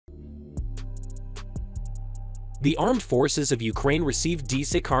The armed forces of Ukraine received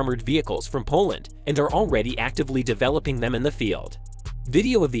DZIK armored vehicles from Poland and are already actively developing them in the field.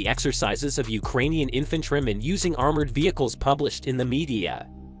 Video of the exercises of Ukrainian infantrymen using armored vehicles published in the media.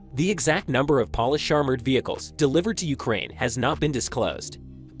 The exact number of Polish armored vehicles delivered to Ukraine has not been disclosed,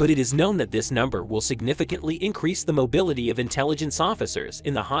 but it is known that this number will significantly increase the mobility of intelligence officers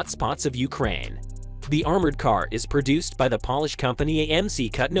in the hotspots of Ukraine. The armored car is produced by the Polish company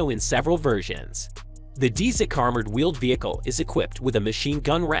AMC Kutno in several versions. The DZIK armored wheeled vehicle is equipped with a machine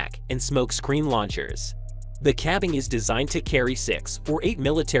gun rack and smoke screen launchers. The cabin is designed to carry 6 or 8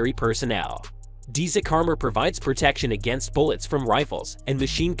 military personnel. DZIK armor provides protection against bullets from rifles and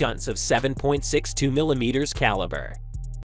machine guns of 7.62 mm caliber.